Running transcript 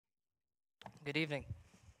Good evening.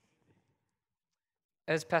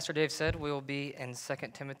 As Pastor Dave said, we will be in 2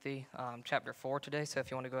 Timothy chapter 4 today, so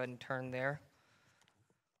if you want to go ahead and turn there.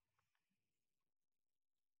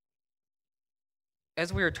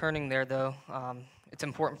 As we are turning there, though, it's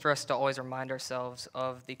important for us to always remind ourselves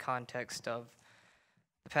of the context of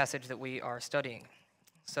the passage that we are studying.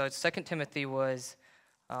 So 2 Timothy was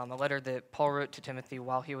a letter that Paul wrote to Timothy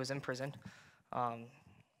while he was in prison, and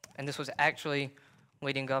this was actually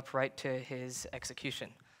leading up right to his execution.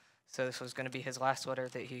 So this was going to be his last letter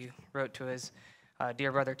that he wrote to his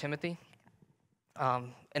dear brother Timothy.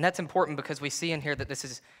 And that's important because we see in here that this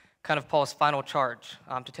is kind of Paul's final charge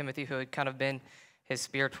to Timothy, who had kind of been his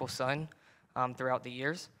spiritual son throughout the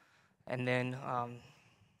years. And then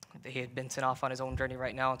he had been sent off on his own journey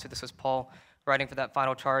right now. And so this was Paul writing for that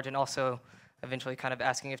final charge and also eventually kind of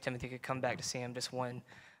asking if Timothy could come back to see him just one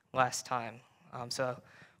last time. So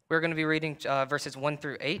we're going to be reading verses 1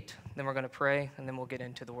 through 8, then we're going to pray, and then we'll get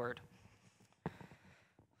into the word.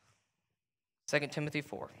 2 Timothy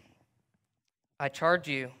 4. I charge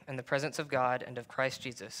you in the presence of God and of Christ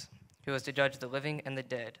Jesus, who is to judge the living and the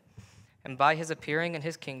dead, and by his appearing in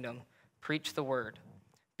his kingdom, preach the word.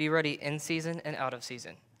 Be ready in season and out of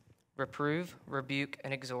season. Reprove, rebuke,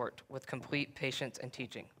 and exhort with complete patience and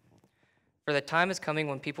teaching. For the time is coming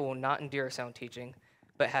when people will not endure sound teaching,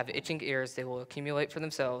 but have itching ears. They will accumulate for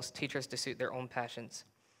themselves teachers to suit their own passions,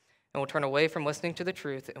 and will turn away from listening to the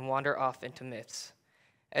truth and wander off into myths.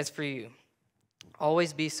 As for you,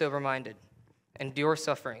 always be sober-minded, endure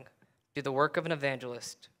suffering, do the work of an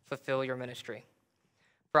evangelist, fulfill your ministry.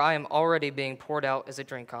 For I am already being poured out as a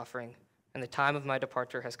drink offering, and the time of my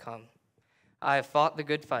departure has come. I have fought the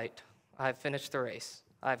good fight, I have finished the race,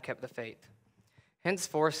 I have kept the faith.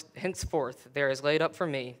 Henceforth there is laid up for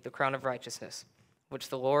me the crown of righteousness, which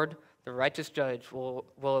the Lord, the righteous judge, will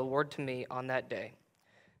award to me on that day,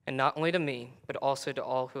 and not only to me, but also to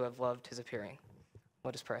all who have loved his appearing.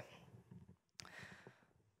 Let us pray.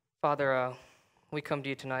 Father, we come to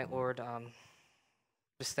you tonight, Lord,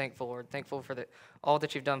 just thankful, Lord, thankful for all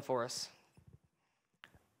that you've done for us.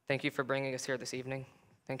 Thank you for bringing us here this evening.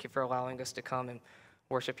 Thank you for allowing us to come and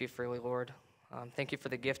worship you freely, Lord. Thank you for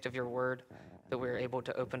the gift of your word, that we're able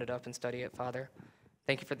to open it up and study it, Father.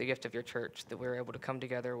 Thank you for the gift of your church, that we're able to come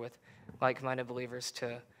together with like-minded believers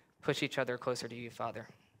to push each other closer to you, Father.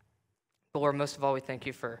 But Lord, most of all, we thank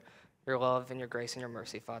you for your love and your grace and your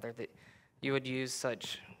mercy, Father, that you would use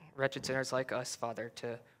such wretched sinners like us, Father,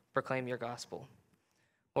 to proclaim your gospel.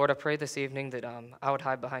 Lord, I pray this evening that I would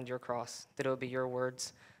hide behind your cross, that it would be your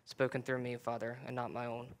words spoken through me, Father, and not my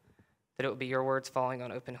own, that it would be your words falling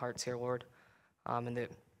on open hearts here, Lord, and that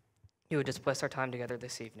you would just bless our time together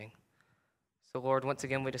this evening. So, Lord, once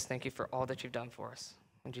again, we just thank you for all that you've done for us.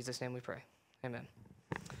 In Jesus' name we pray. Amen.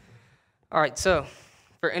 All right, so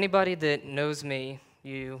for anybody that knows me,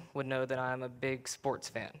 you would know that I'm a big sports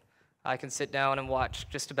fan. I can sit down and watch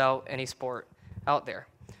just about any sport out there.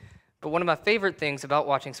 But one of my favorite things about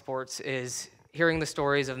watching sports is hearing the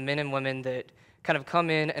stories of men and women that kind of come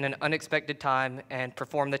in an unexpected time and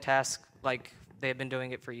perform the task like they have been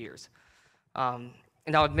doing it for years.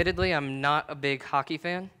 Now, admittedly, I'm not a big hockey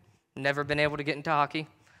fan. Never been able to get into hockey.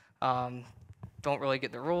 Don't really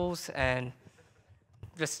get the rules, and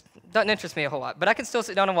just doesn't interest me a whole lot. But I can still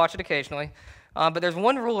sit down and watch it occasionally. But there's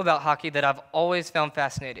one rule about hockey that I've always found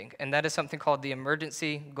fascinating, and that is something called the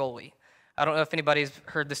emergency goalie. I don't know if anybody's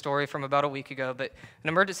heard the story from about a week ago, but an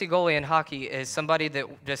emergency goalie in hockey is somebody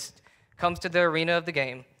that just comes to the arena of the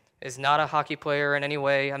game, is not a hockey player in any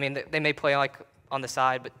way. I mean, they may play like on the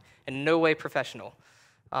side, but in no way professional.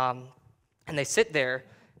 And they sit there,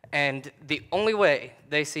 and the only way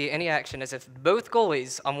they see any action is if both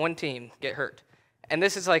goalies on one team get hurt. And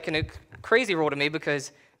this is like a crazy rule to me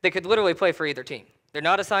because they could literally play for either team. They're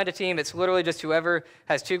not assigned a team. It's literally just whoever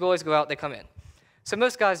has two goalies go out, they come in. So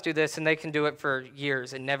most guys do this, and they can do it for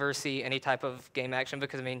years and never see any type of game action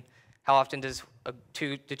because, I mean, how often does the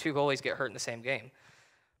two goalies get hurt in the same game?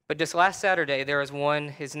 But just last Saturday, there was one.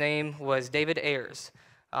 His name was David Ayers.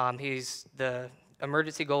 He's the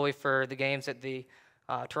emergency goalie for the games at the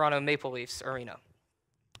Toronto Maple Leafs arena.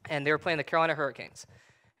 And they were playing the Carolina Hurricanes.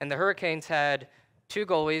 And the Hurricanes had two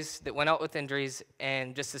goalies that went out with injuries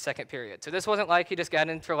in just the second period. So this wasn't like he just got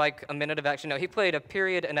in for like a minute of action. No, he played a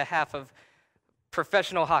period and a half of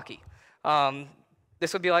professional hockey.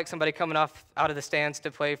 This would be like somebody coming out of the stands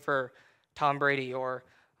to play for Tom Brady or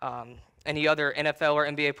any other NFL or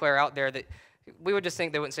NBA player out there that we would just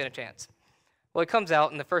think they wouldn't stand a chance. Well, he comes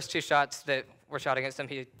out, and the first two shots that were shot against him,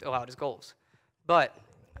 he allowed his goals. But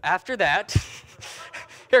after that,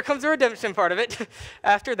 here comes the redemption part of it.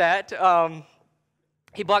 After that,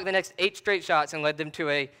 He blocked the next 8 straight shots and led them to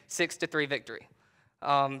a 6-3 victory.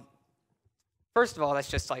 First of all, that's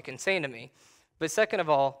just like insane to me. But second of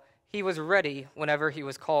all, he was ready whenever he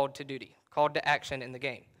was called to duty, called to action in the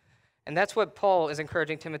game. And that's what Paul is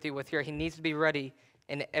encouraging Timothy with here. He needs to be ready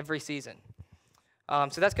in every season.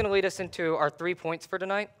 So that's going to lead us into our 3 points for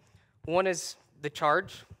tonight. 1 is the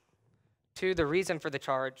charge, 2, the reason for the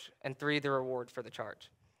charge, and 3, the reward for the charge.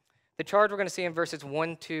 The charge we're going to see in verses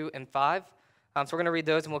 1, 2, and 5. So we're going to read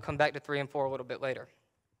those, and we'll come back to 3 and 4 a little bit later.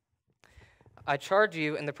 I charge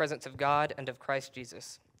you in the presence of God and of Christ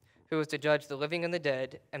Jesus, who is to judge the living and the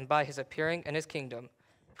dead, and by his appearing in his kingdom,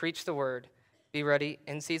 preach the word, be ready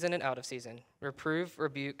in season and out of season, reprove,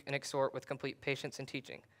 rebuke, and exhort with complete patience and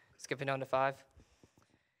teaching. Skipping down to 5.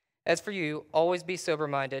 As for you, always be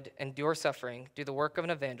sober-minded, endure suffering, do the work of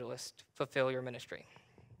an evangelist, fulfill your ministry.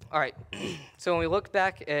 All right, so when we look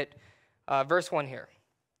back at verse 1 here,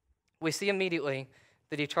 we see immediately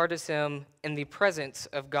that he charges him in the presence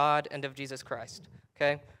of God and of Jesus Christ,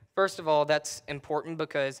 okay? First of all, that's important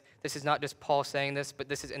because this is not just Paul saying this, but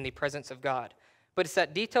this is in the presence of God. But it's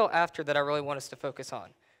that detail after that I really want us to focus on,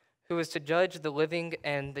 who is to judge the living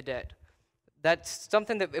and the dead. That's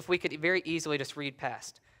something that if we could very easily just read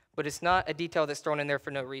past, but it's not a detail that's thrown in there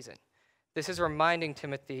for no reason. This is reminding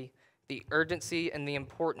Timothy the urgency and the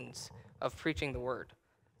importance of preaching the word,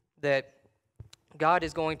 that God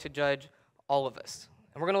is going to judge all of us.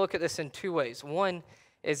 And we're going to look at this in 2 ways. One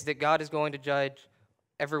is that God is going to judge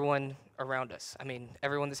everyone around us. I mean,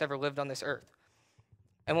 everyone that's ever lived on this earth.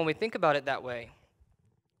 And when we think about it that way,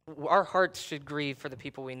 our hearts should grieve for the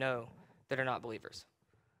people we know that are not believers.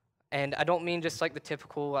 And I don't mean just like the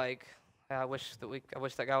typical, like, I wish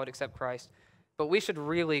that God would accept Christ, but we should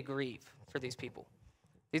really grieve for these people.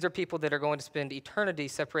 These are people that are going to spend eternity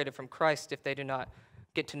separated from Christ if they do not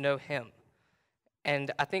get to know him.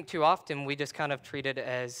 And I think too often we just kind of treat it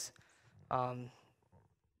as kind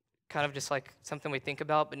of just like something we think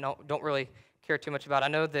about but don't really care too much about. I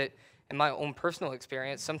know that in my own personal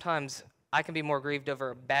experience, sometimes I can be more grieved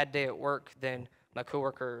over a bad day at work than my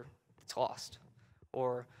coworker that's lost.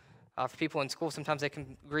 Or for people in school, sometimes they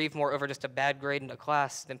can grieve more over just a bad grade in a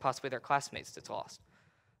class than possibly their classmates that's lost.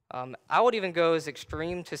 I would even go as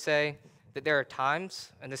extreme to say that there are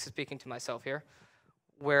times, and this is speaking to myself here,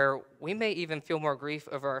 where we may even feel more grief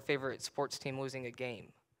over our favorite sports team losing a game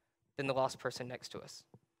than the lost person next to us.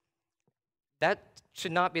 That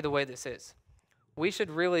should not be the way this is. We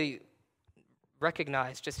should really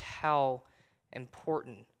recognize just how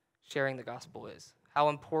important sharing the gospel is, how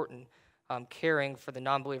important caring for the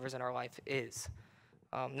non-believers in our life is.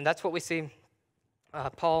 And that's what we see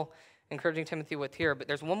Paul encouraging Timothy with here. But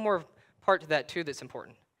there's one more part to that too that's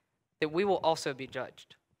important, that we will also be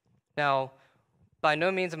judged. Now, by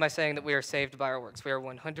no means am I saying that we are saved by our works. We are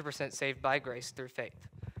 100% saved by grace through faith.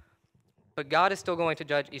 But God is still going to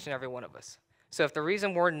judge each and every one of us. So if the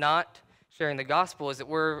reason we're not sharing the gospel is that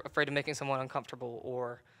we're afraid of making someone uncomfortable,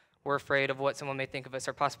 or we're afraid of what someone may think of us,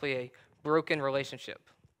 or possibly a broken relationship,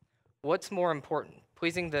 what's more important?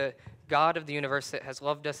 Pleasing the God of the universe that has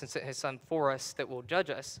loved us and sent his son for us that will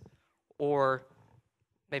judge us, or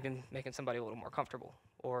maybe making somebody a little more comfortable,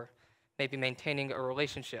 or maybe maintaining a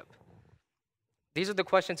relationship? These are the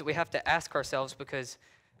questions that we have to ask ourselves because,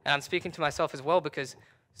 and I'm speaking to myself as well, because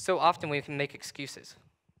so often we can make excuses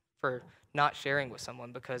for not sharing with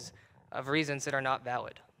someone because of reasons that are not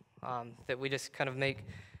valid, that we just kind of make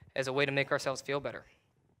as a way to make ourselves feel better.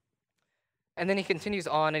 And then he continues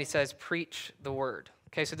on and he says, preach the word.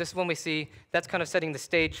 Okay, so this is when we see that's kind of setting the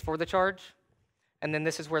stage for the charge. And then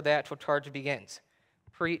this is where the actual charge begins.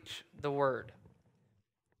 Preach the word.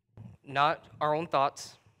 Not our own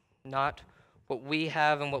thoughts, not what we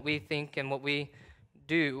have and what we think and what we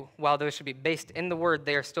do. While those should be based in the word,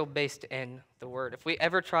 they are still based in the word. If we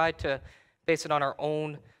ever try to base it on our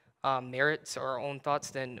own merits or our own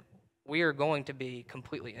thoughts, then we are going to be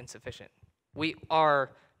completely insufficient. We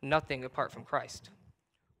are nothing apart from Christ.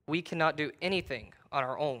 We cannot do anything on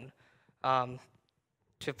our own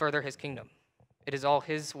to further his kingdom. It is all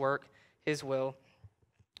his work, his will,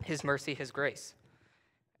 his mercy, his grace.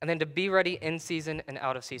 And then to be ready in season and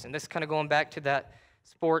out of season. This is kind of going back to that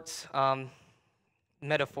sports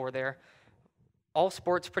metaphor there. All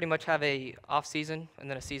sports pretty much have a off season and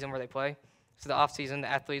then a season where they play. So the off season, the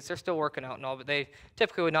athletes, they're still working out and all, but they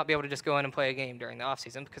typically would not be able to just go in and play a game during the off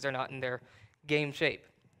season because they're not in their game shape.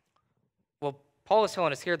 Well, Paul is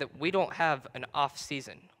telling us here that we don't have an off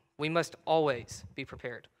season. We must always be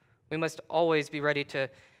prepared. We must always be ready to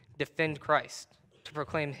defend Christ, to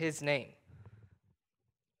proclaim his name.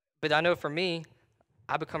 But I know for me,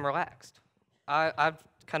 I become relaxed. I've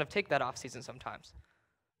kind of take that off season sometimes.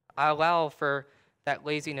 I allow for that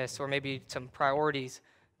laziness or maybe some priorities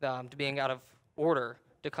to being out of order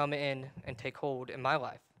to come in and take hold in my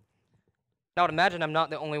life. Now, I would imagine I'm not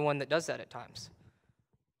the only one that does that at times.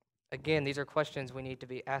 Again, these are questions we need to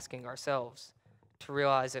be asking ourselves to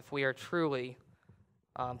realize if we are truly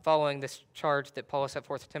following this charge that Paul set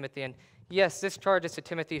forth to Timothy. And yes, this charge is to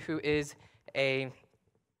Timothy, who is a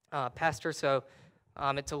pastor, so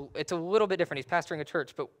it's a little bit different. He's pastoring a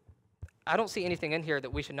church, but I don't see anything in here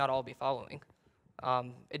that we should not all be following.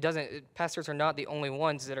 Pastors are not the only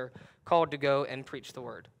ones that are called to go and preach the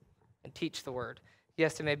word and teach the word.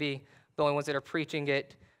 Yes, they may be the only ones that are preaching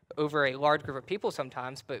it over a large group of people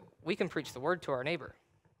sometimes, but we can preach the word to our neighbor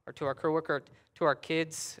or to our coworker, to our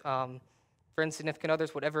kids, friends, significant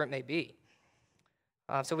others, whatever it may be.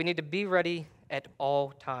 So we need to be ready at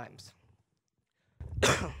all times.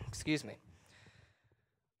 Excuse me.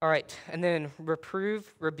 All right, and then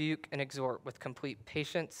reprove, rebuke, and exhort with complete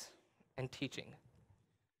patience and teaching.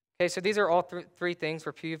 Okay, so these are all three things: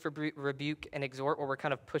 reprove, rebuke, and exhort, where we're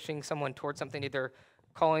kind of pushing someone towards something, either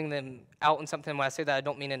calling them out in something. When I say that, I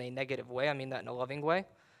don't mean in a negative way. I mean that in a loving way.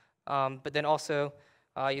 But then also,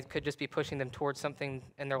 you could just be pushing them towards something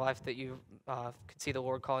in their life that you could see the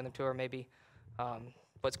Lord calling them to, or maybe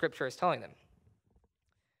what Scripture is telling them.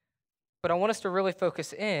 But I want us to really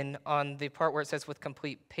focus in on the part where it says with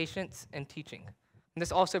complete patience and teaching. And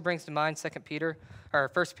this also brings to mind 1 Peter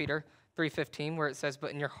 3:15, where it says,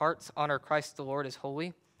 "But in your hearts honor Christ the Lord as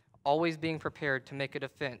holy, always being prepared to make a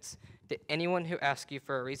defense to anyone who asks you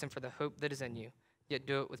for a reason for the hope that is in you, yet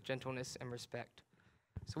do it with gentleness and respect."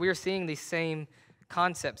 So we are seeing these same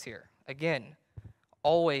concepts here. Again,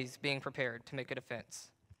 always being prepared to make a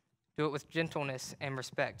defense. Do it with gentleness and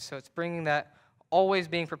respect. So it's bringing that always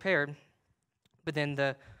being prepared, but then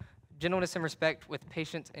the gentleness and respect with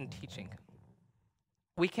patience and teaching.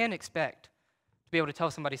 We can expect to be able to tell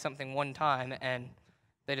somebody something one time and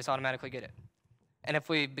they just automatically get it. And if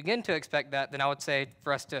we begin to expect that, then I would say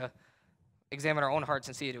for us to examine our own hearts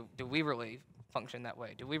and see, do we really function that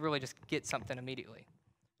way? Do we really just get something immediately?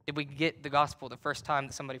 Did we get the gospel the first time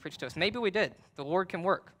that somebody preached to us? Maybe we did. The Lord can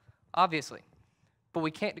work, obviously. But we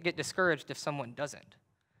can't get discouraged if someone doesn't.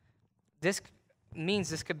 This means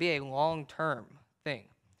this could be a long-term thing.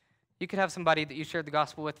 You could have somebody that you shared the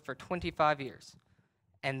gospel with for 25 years,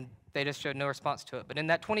 and they just showed no response to it. But in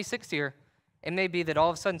that 26th year, it may be that all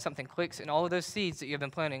of a sudden something clicks, and all of those seeds that you've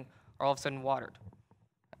been planting are all of a sudden watered,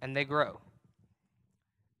 and they grow.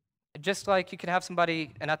 Just like you can have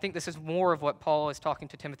somebody, and I think this is more of what Paul is talking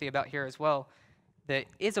to Timothy about here as well, that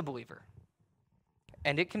is a believer.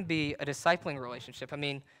 And it can be a discipling relationship. I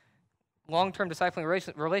mean, long-term discipling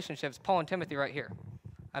relationships, Paul and Timothy right here.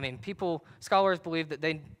 I mean, scholars believe that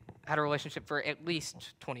they had a relationship for at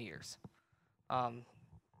least 20 years.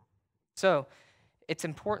 So it's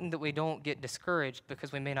important that we don't get discouraged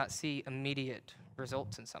because we may not see immediate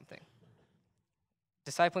results in something.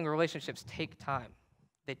 Discipling relationships take time.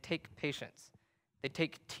 They take patience. They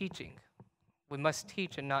take teaching. We must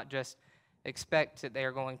teach and not just expect that they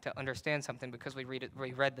are going to understand something because we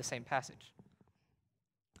read the same passage.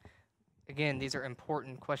 Again, these are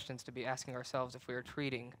important questions to be asking ourselves if we are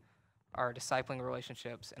treating our discipling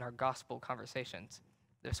relationships and our gospel conversations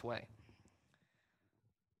this way.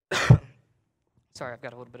 Sorry, I've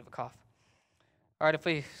got a little bit of a cough. All right, if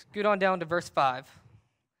we scoot on down to verse 5,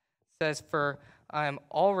 it says, "For I am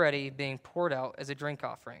already being poured out as a drink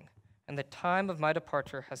offering, and the time of my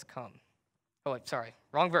departure has come." Oh, wait, sorry,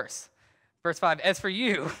 wrong verse. Verse 5, "As for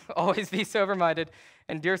you, always be sober-minded,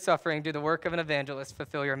 endure suffering, do the work of an evangelist,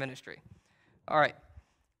 fulfill your ministry." All right.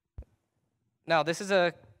 Now, this is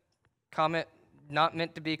a comment not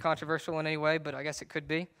meant to be controversial in any way, but I guess it could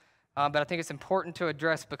be. But I think it's important to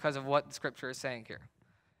address because of what the Scripture is saying here.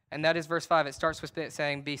 And that is verse 5. It starts with it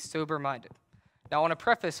saying, "Be sober-minded." Now, I want to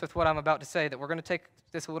preface with what I'm about to say, that we're going to take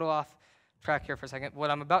this a little off track here for a second. What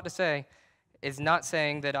I'm about to say is not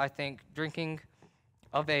saying that I think drinking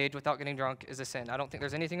of age without getting drunk is a sin. I don't think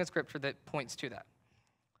there's anything in Scripture that points to that.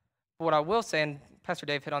 But what I will say, and Pastor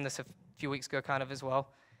Dave hit on this a few weeks ago kind of as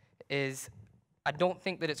well, is I don't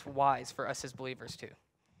think that it's wise for us as believers to.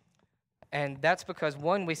 And that's because,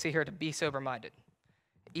 one, we see here to be sober-minded.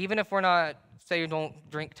 Even if we're not, say you don't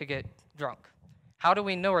drink to get drunk, how do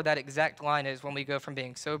we know where that exact line is when we go from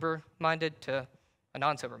being sober-minded to a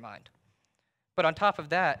non-sober mind? But on top of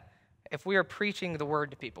that, if we are preaching the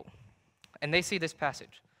word to people, and they see this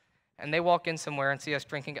passage, and they walk in somewhere and see us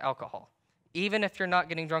drinking alcohol, even if you're not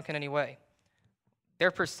getting drunk in any way,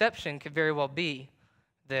 their perception could very well be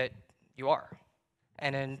that you are.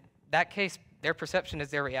 And in that case, their perception is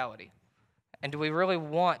their reality. And do we really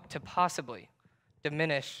want to possibly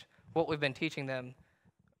diminish what we've been teaching them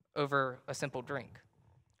over a simple drink.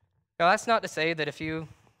 Now, that's not to say that if you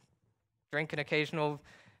drink an occasional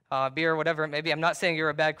beer or whatever it may be, I'm not saying you're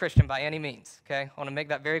a bad Christian by any means, okay? I want to make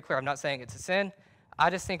that very clear. I'm not saying it's a sin. I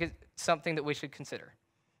just think it's something that we should consider.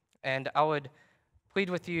 And I would plead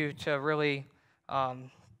with you to really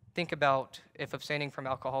think about if abstaining from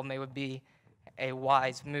alcohol would be a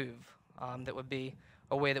wise move, that would be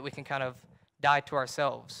a way that we can kind of die to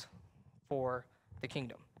ourselves for the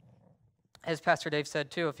kingdom. As Pastor Dave said,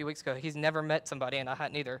 too, a few weeks ago, he's never met somebody, and I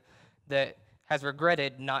hadn't either, that has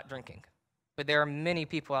regretted not drinking. But there are many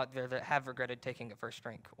people out there that have regretted taking a first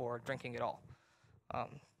drink or drinking at all.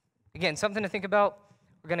 Again, something to think about.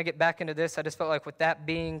 We're going to get back into this. I just felt like with that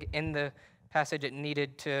being in the passage, it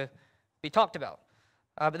needed to be talked about.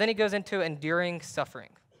 But then he goes into enduring suffering.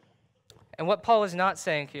 And what Paul is not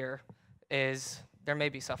saying here is there may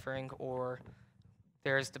be suffering or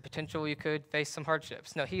there's the potential you could face some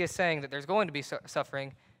hardships. No, he is saying that there's going to be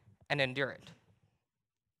suffering and endure it.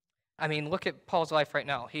 I mean, look at Paul's life right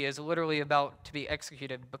now. He is literally about to be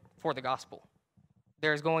executed for the gospel.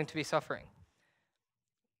 There's going to be suffering.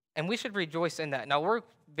 And we should rejoice in that. Now, we're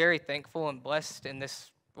very thankful and blessed in this,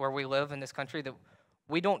 where we live in this country, that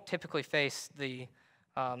we don't typically face the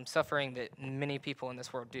suffering that many people in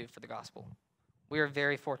this world do for the gospel. We are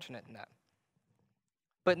very fortunate in that.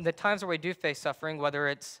 But in the times where we do face suffering, whether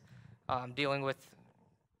it's dealing with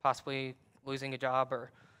possibly losing a job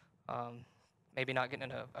or maybe not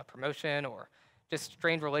getting a promotion or just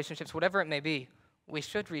strained relationships, whatever it may be, we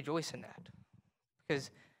should rejoice in that.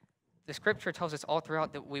 Because the scripture tells us all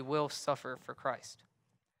throughout that we will suffer for Christ.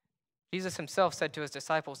 Jesus himself said to his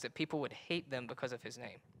disciples that people would hate them because of his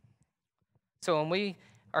name. So when we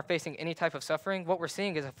are facing any type of suffering, what we're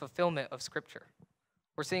seeing is a fulfillment of scripture.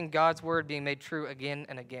 We're seeing God's word being made true again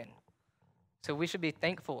and again. So we should be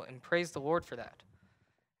thankful and praise the Lord for that,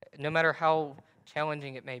 no matter how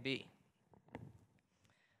challenging it may be.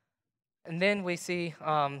 And then we see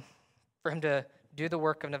for him to do the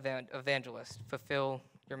work of an evangelist, fulfill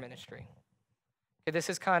your ministry. Okay, this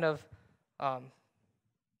is kind of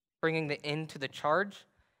bringing the end to the charge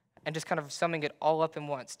and just kind of summing it all up in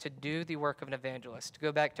once, to do the work of an evangelist, to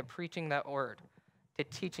go back to preaching that word, to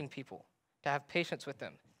teaching people, to have patience with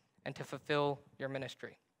them, and to fulfill your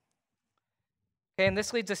ministry. Okay, and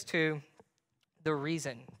this leads us to the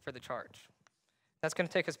reason for the charge. That's going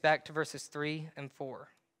to take us back to verses 3 and 4.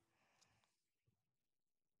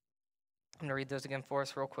 I'm going to read those again for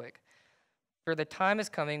us real quick. For the time is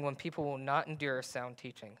coming when people will not endure sound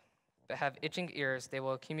teaching, but have itching ears. They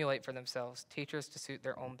will accumulate for themselves teachers to suit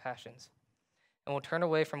their own passions, and will turn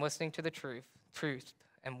away from listening to the truth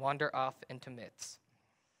and wander off into myths.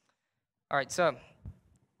 All right, so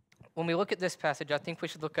when we look at this passage, I think we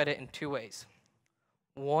should look at it in two ways.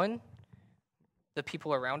 One, the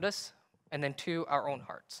people around us, and then two, our own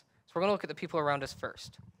hearts. So we're going to look at the people around us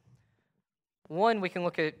first. One, we can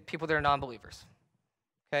look at people that are non-believers,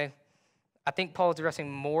 okay? I think Paul is addressing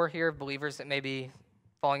more here of believers that may be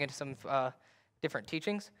falling into some different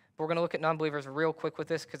teachings, but we're going to look at non-believers real quick with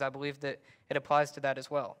this because I believe that it applies to that as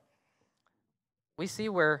well. We see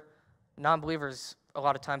where non-believers a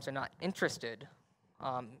lot of times are not interested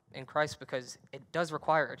in Christ because it does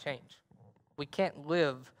require a change. We can't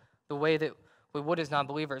live the way that we would as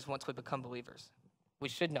non-believers once we become believers. We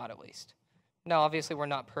should not, at least. Now, obviously, we're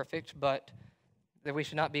not perfect, but that we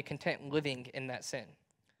should not be content living in that sin.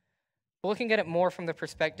 But looking at it more from the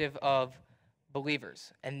perspective of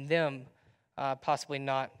believers and them possibly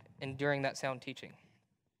not enduring that sound teaching.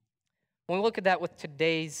 When we look at that with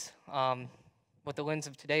today's, with the lens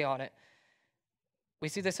of today on it, we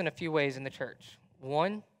see this in a few ways in the church.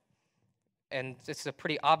 One, and this is a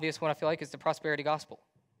pretty obvious one I feel like, is the prosperity gospel.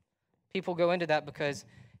 People go into that because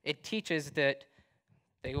it teaches that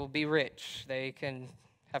they will be rich, they can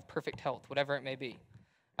have perfect health, whatever it may be.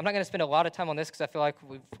 I'm not going to spend a lot of time on this because I feel like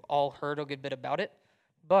we've all heard a good bit about it,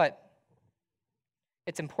 but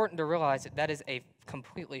it's important to realize that that is a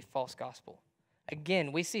completely false gospel.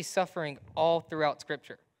 Again, we see suffering all throughout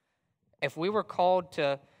Scripture. If we were called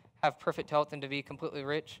to have perfect health and to be completely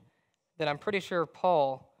rich, then I'm pretty sure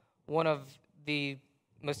Paul, one of the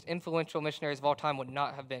most influential missionaries of all time, would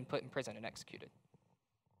not have been put in prison and executed.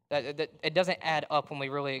 That it doesn't add up when we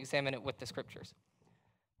really examine it with the Scriptures.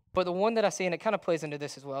 But the one that I see, and it kind of plays into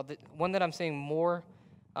this as well, the one that I'm seeing more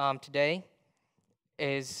today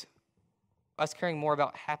is us caring more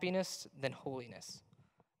about happiness than holiness.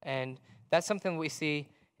 And that's something we see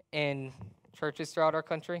in churches throughout our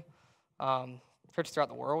country, churches throughout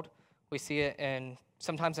the world. We see it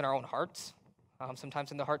sometimes in our own hearts,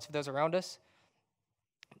 sometimes in the hearts of those around us.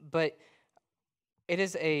 But it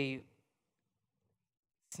is a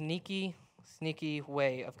sneaky sneaky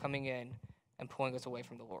way of coming in and pulling us away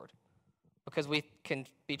from the Lord. Because we can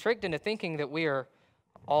be tricked into thinking that we are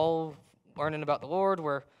all learning about the Lord,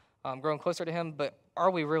 we're growing closer to Him, but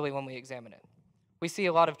are we really when we examine it? We see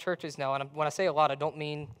a lot of churches now, and when I say a lot, I don't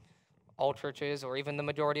mean all churches or even the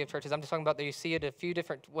majority of churches. I'm just talking about that you see it a few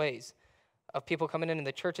different ways of people coming in, and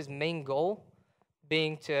the church's main goal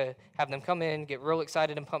being to have them come in, get real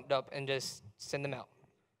excited and pumped up, and just send them out.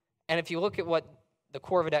 And if you look at what the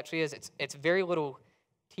core of it actually is, it's very little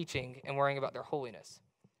teaching and worrying about their holiness.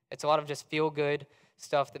 It's a lot of just feel-good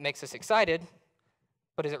stuff that makes us excited,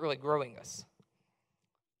 but is it really growing us?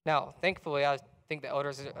 Now, thankfully, I think the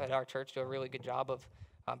elders at our church do a really good job of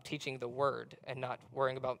teaching the word and not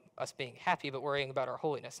worrying about us being happy, but worrying about our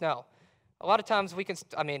holiness. Now, a lot of times we can,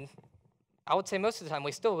 I would say most of the time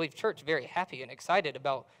we still leave church very happy and excited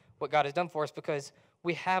about what God has done for us because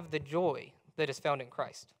we have the joy that is found in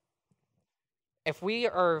Christ. If we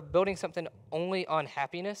are building something only on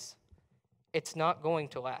happiness, it's not going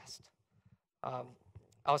to last.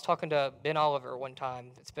 I was talking to Ben Oliver one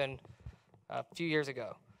time. It's been a few years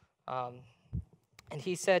ago. And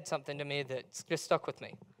he said something to me that just stuck with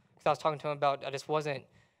me. Because I was talking to him about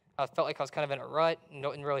I felt like I was kind of in a rut and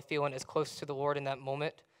wasn't really feeling as close to the Lord in that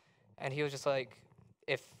moment. And he was just like,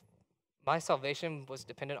 if my salvation was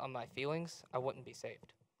dependent on my feelings, I wouldn't be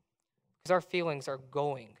saved. Because our feelings are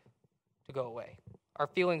going to go away. Our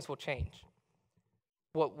feelings will change.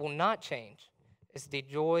 What will not change is the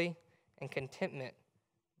joy and contentment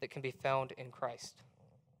that can be found in Christ.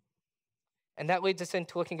 And that leads us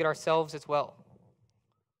into looking at ourselves as well.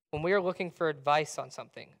 When we are looking for advice on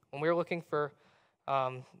something, when we're looking for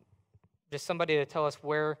just somebody to tell us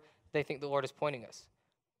where they think the Lord is pointing us,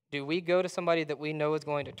 do we go to somebody that we know is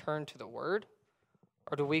going to turn to the Word,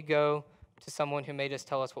 or do we go to someone who may just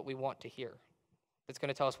tell us what we want to hear, that's going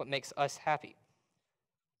to tell us what makes us happy?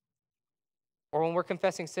 Or when we're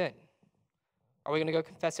confessing sin, are we going to go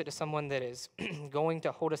confess it to someone that is going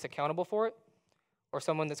to hold us accountable for it, or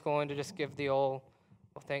someone that's going to just give the old,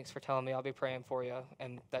 well, thanks for telling me, I'll be praying for you,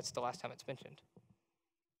 and that's the last time it's mentioned?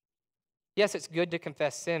 Yes, it's good to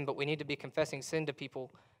confess sin, but we need to be confessing sin to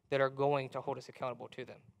people that are going to hold us accountable to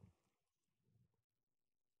them.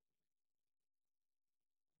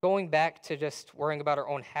 Going back to just worrying about our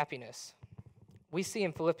own happiness, we see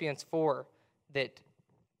in Philippians 4 that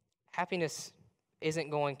happiness isn't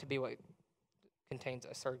going to be what contains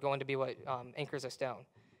us or going to be what anchors us down.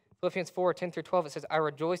 Philippians 4, 10 through 12, it says, I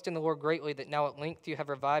rejoiced in the Lord greatly that now at length you have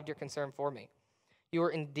revived your concern for me. You were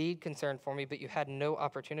indeed concerned for me, but you had no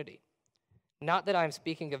opportunity. Not that I am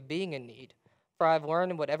speaking of being in need, for I have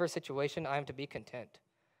learned in whatever situation I am to be content.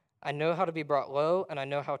 I know how to be brought low, and I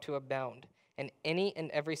know how to abound. In any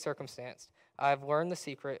and every circumstance, I have learned the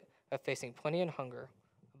secret of facing plenty and hunger,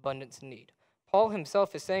 abundance and need. Paul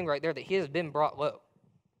himself is saying right there that he has been brought low.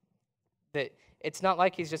 That it's not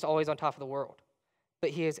like he's just always on top of the world,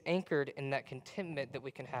 but he is anchored in that contentment that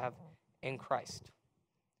we can have in Christ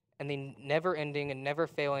and the never-ending and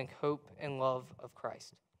never-failing hope and love of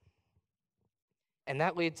Christ. And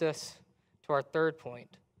that leads us to our third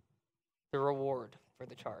point, the reward for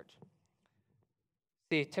the charge.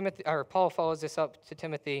 See, Paul follows this up to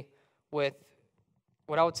Timothy with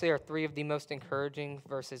what I would say are three of the most encouraging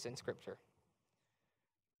verses in Scripture.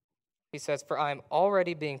 He says, for I am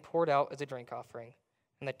already being poured out as a drink offering,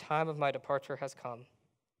 and the time of my departure has come.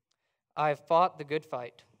 I have fought the good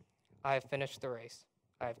fight. I have finished the race.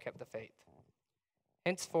 I have kept the faith.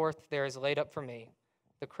 Henceforth there is laid up for me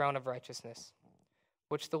the crown of righteousness,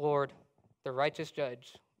 which the Lord, the righteous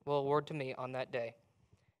judge, will award to me on that day,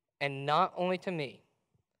 and not only to me,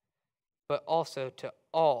 but also to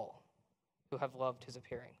all who have loved his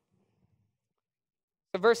appearing.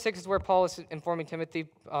 So verse 6 is where Paul is informing Timothy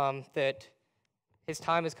that his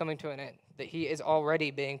time is coming to an end, that he is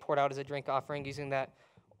already being poured out as a drink offering, using that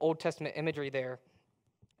Old Testament imagery there,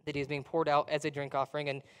 that he is being poured out as a drink offering.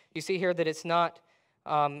 And you see here that it's not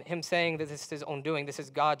him saying that this is his own doing, this is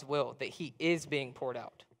God's will, that he is being poured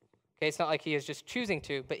out. Okay, it's not like he is just choosing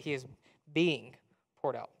to, but he is being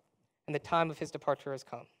poured out. And the time of his departure has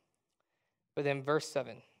come. But then verse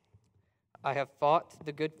 7, I have fought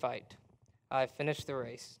the good fight. I have finished the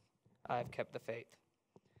race. I have kept the faith.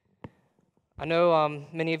 I know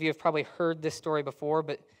many of you have probably heard this story before,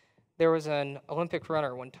 but there was an Olympic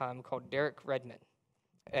runner one time called Derek Redmond,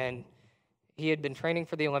 and he had been training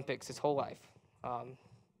for the Olympics his whole life,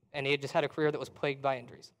 and he had just had a career that was plagued by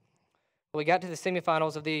injuries. Well, he got to the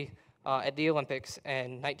semifinals of at the Olympics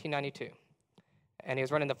in 1992, and he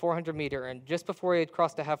was running the 400-meter, and just before he had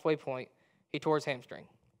crossed the halfway point, he tore his hamstring.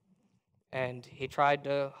 And he tried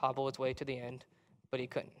to hobble his way to the end, but he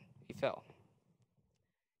couldn't. He fell.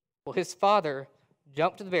 Well, his father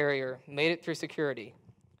jumped the barrier, made it through security,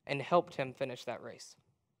 and helped him finish that race.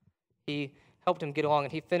 He helped him get along,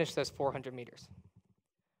 and he finished those 400 meters.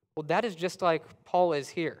 Well, that is just like Paul is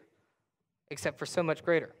here, except for so much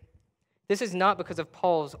greater. This is not because of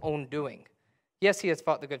Paul's own doing. Yes, he has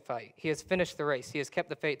fought the good fight. He has finished the race. He has kept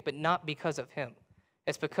the faith, but not because of him.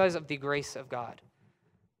 It's because of the grace of God.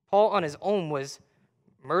 Paul on his own was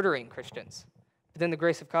murdering Christians. But then the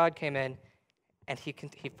grace of God came in, and he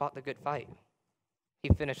fought the good fight. He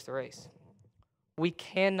finished the race. We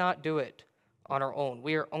cannot do it on our own.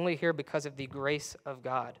 We are only here because of the grace of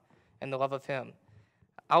God and the love of him.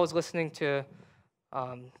 I was listening to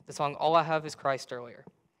the song All I Have Is Christ earlier,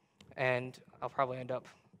 and I'll probably end up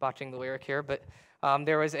botching the lyric here, but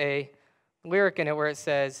there was a lyric in it where it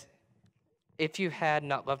says, "If you had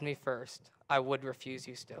not loved me first, I would refuse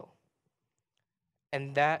you still."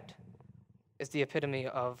 And that is the epitome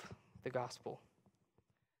of the gospel,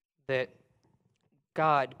 that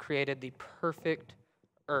God created the perfect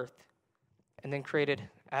earth and then created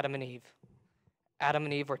Adam and Eve. Adam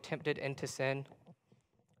and Eve were tempted into sin.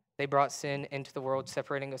 They brought sin into the world,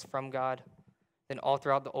 separating us from God. Then all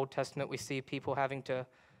throughout the Old Testament, we see people having to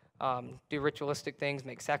do ritualistic things,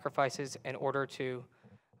 make sacrifices in order to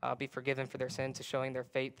be forgiven for their sins, to showing their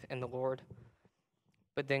faith in the Lord.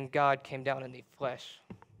 But then God came down in the flesh,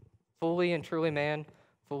 fully and truly man,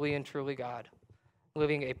 fully and truly God,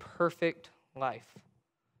 living a perfect life,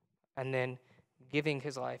 and then giving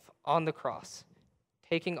his life on the cross,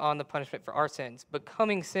 taking on the punishment for our sins,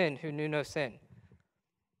 becoming sin who knew no sin,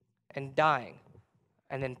 and dying.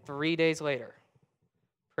 And then 3 days later,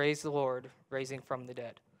 praise the Lord, raising from the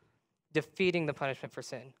dead, defeating the punishment for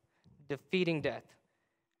sin, defeating death,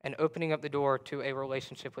 and opening up the door to a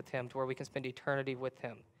relationship with him to where we can spend eternity with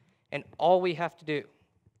him. And all we have to do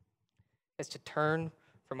is to turn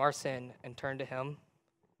from our sin and turn to him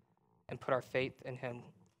and put our faith in him.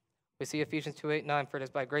 We see Ephesians 2:8-9, "For it is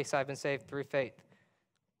by grace I've been saved through faith."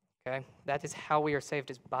 Okay? That is how we are saved,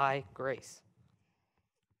 is by grace.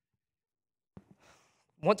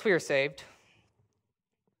 Once we are saved,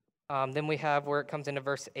 then we have where it comes into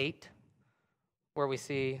verse 8, where we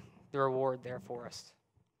see the reward there for us.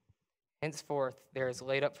 "Henceforth there is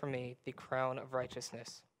laid up for me the crown of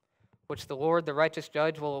righteousness, which the Lord, the righteous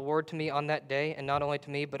judge, will award to me on that day, and not only to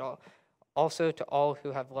me, but also to all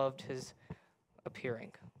who have loved his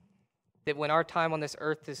appearing." That when our time on this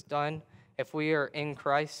earth is done, if we are in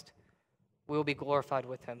Christ, we will be glorified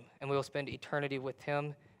with him, and we will spend eternity with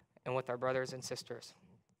him and with our brothers and sisters.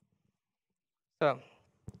 So,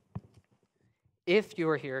 if you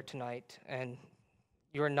are here tonight and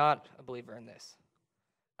you are not a believer in this,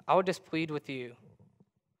 I would just plead with you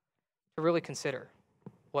to really consider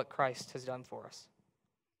what Christ has done for us.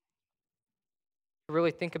 To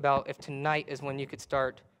really think about if tonight is when you could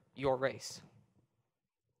start your race.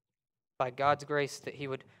 By God's grace, that he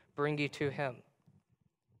would bring you to him.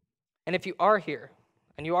 And if you are here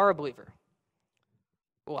and you are a believer,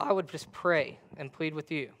 well, I would just pray and plead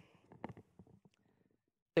with you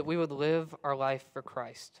that we would live our life for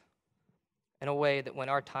Christ in a way that when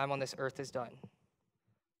our time on this earth is done,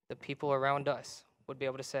 the people around us would be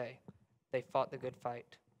able to say, they fought the good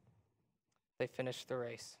fight. They finished the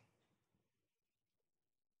race.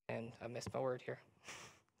 And I missed my word here.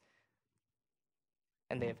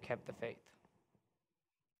 And they have kept the faith.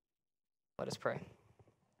 Let us pray.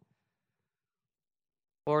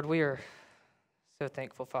 Lord, we are so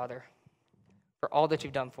thankful, Father, for all that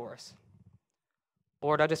you've done for us.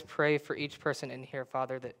 Lord, I just pray for each person in here,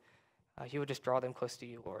 Father, that you would just draw them close to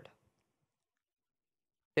you, Lord.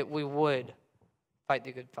 That we would fight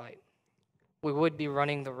the good fight. We would be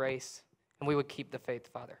running the race, and we would keep the faith,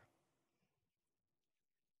 Father.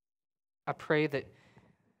 I pray that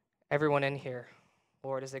everyone in here,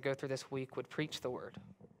 Lord, as they go through this week, would preach the word,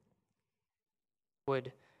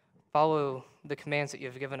 would follow the commands that you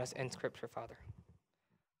have given us in Scripture, Father.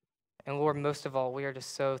 And Lord, most of all, we are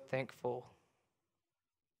just so thankful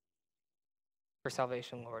for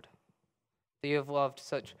salvation, Lord, that you have loved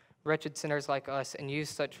such wretched sinners like us and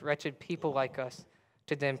used such wretched people like us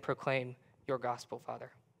to then proclaim your gospel,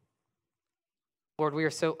 Father. Lord, we are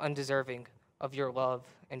so undeserving of your love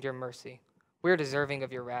and your mercy. We are deserving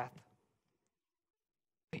of your wrath.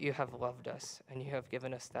 But you have loved us, and you have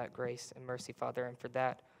given us that grace and mercy, Father, and for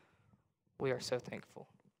that, we are so thankful.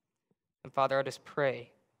 And Father, I just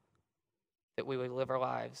pray that we would live our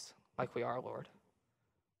lives like we are, Lord,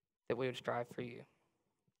 that we would strive for you.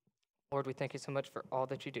 Lord, we thank you so much for all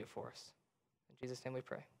that you do for us. In Jesus' name we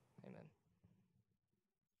pray. Amen.